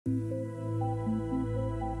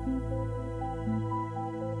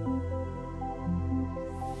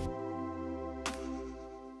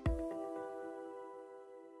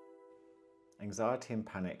Anxiety and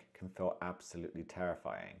panic can feel absolutely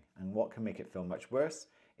terrifying, and what can make it feel much worse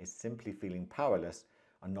is simply feeling powerless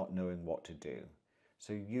and not knowing what to do.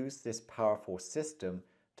 So use this powerful system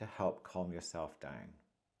to help calm yourself down.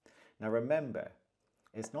 Now remember,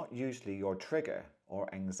 it's not usually your trigger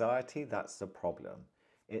or anxiety that's the problem.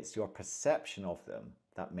 It's your perception of them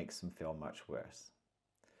that makes them feel much worse.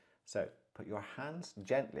 So put your hands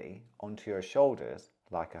gently onto your shoulders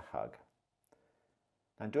like a hug.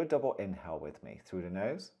 Now do a double inhale with me through the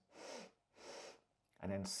nose,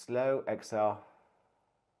 and then slow exhale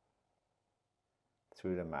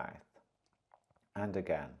through the mouth. And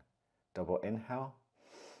again, double inhale,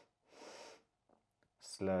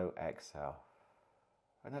 slow exhale.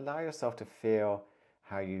 And allow yourself to feel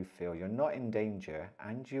how you feel. You're not in danger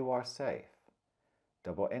and you are safe.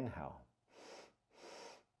 Double inhale,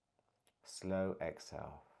 slow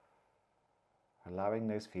exhale. Allowing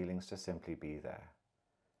those feelings to simply be there.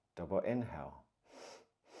 Double inhale,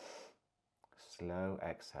 slow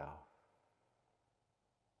exhale.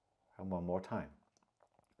 And one more time.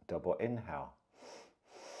 Double inhale,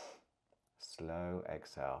 slow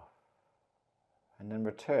exhale. And then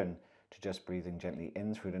return to just breathing gently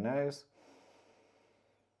in through the nose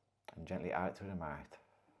and gently out through the mouth.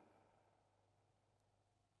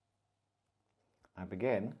 Now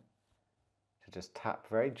begin to just tap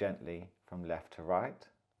very gently from left to right.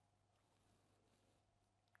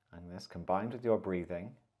 And this, combined with your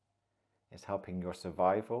breathing, is helping your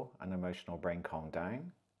survival and emotional brain calm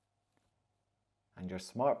down, and your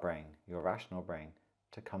smart brain, your rational brain,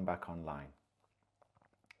 to come back online.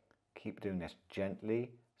 Keep doing this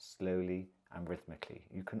gently, slowly, and rhythmically.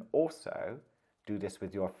 You can also do this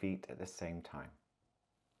with your feet at the same time.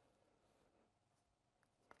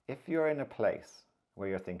 If you're in a place where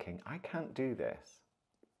you're thinking, I can't do this,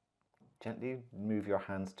 gently move your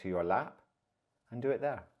hands to your lap and do it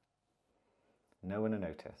there. No one will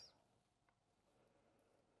notice.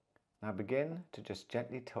 Now begin to just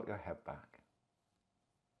gently tilt your head back,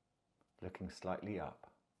 looking slightly up.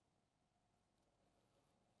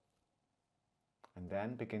 And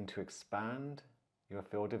then begin to expand your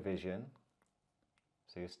field of vision.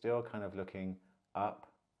 So you're still kind of looking up,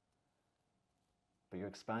 but you're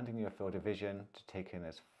expanding your field of vision to take in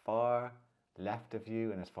as far left of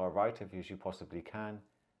you and as far right of you as you possibly can.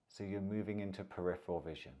 So you're moving into peripheral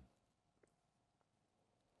vision.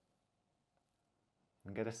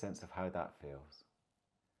 And get a sense of how that feels.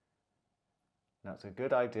 Now it's a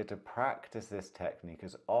good idea to practice this technique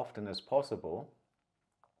as often as possible,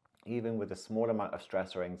 even with a small amount of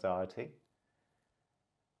stress or anxiety,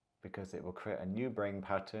 because it will create a new brain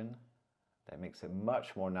pattern that makes it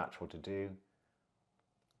much more natural to do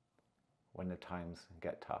when the times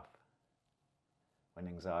get tough, when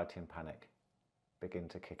anxiety and panic begin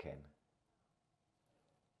to kick in.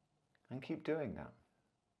 And keep doing that.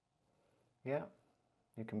 Yeah.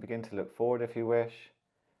 You can begin to look forward if you wish.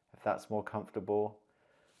 If that's more comfortable,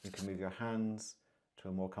 you can move your hands to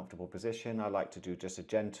a more comfortable position. I like to do just a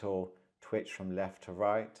gentle twitch from left to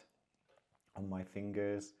right on my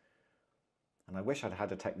fingers. And I wish I'd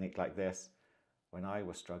had a technique like this when I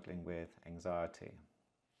was struggling with anxiety.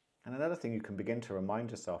 And another thing you can begin to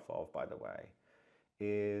remind yourself of, by the way,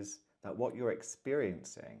 is that what you're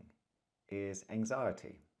experiencing is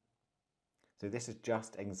anxiety. So this is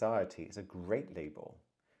just anxiety. It's a great label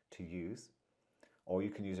to use. Or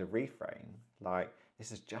you can use a reframe like,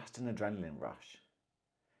 this is just an adrenaline rush.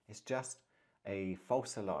 It's just a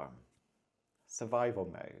false alarm, survival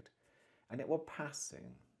mode, and it will pass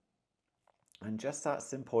soon. And just that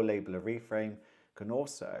simple label, a reframe, can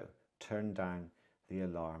also turn down the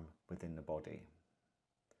alarm within the body.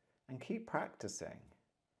 And keep practicing.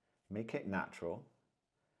 Make it natural.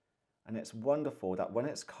 And it's wonderful that when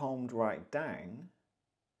it's calmed right down,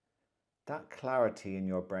 that clarity in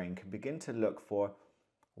your brain can begin to look for,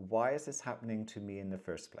 why is this happening to me in the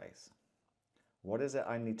first place? What is it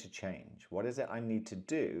I need to change? What is it I need to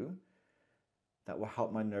do that will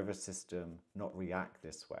help my nervous system not react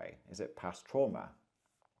this way? Is it past trauma?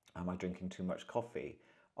 Am I drinking too much coffee,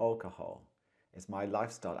 alcohol? Is my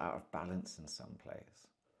lifestyle out of balance in some place?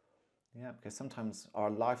 Yeah, because sometimes our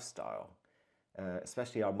lifestyle,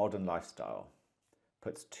 especially our modern lifestyle,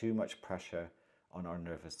 puts too much pressure on our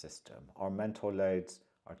nervous system. Our mental loads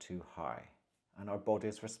are too high and our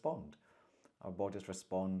bodies respond. Our bodies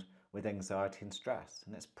respond with anxiety and stress,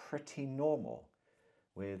 and it's pretty normal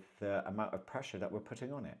with the amount of pressure that we're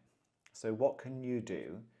putting on it. So what can you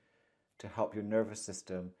do to help your nervous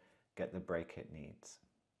system get the break it needs?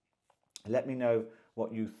 Let me know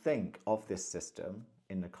what you think of this system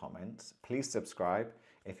in the comments. Please subscribe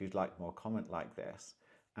if you'd like more comment like this,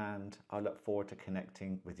 and I look forward to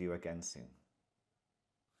connecting with you again soon.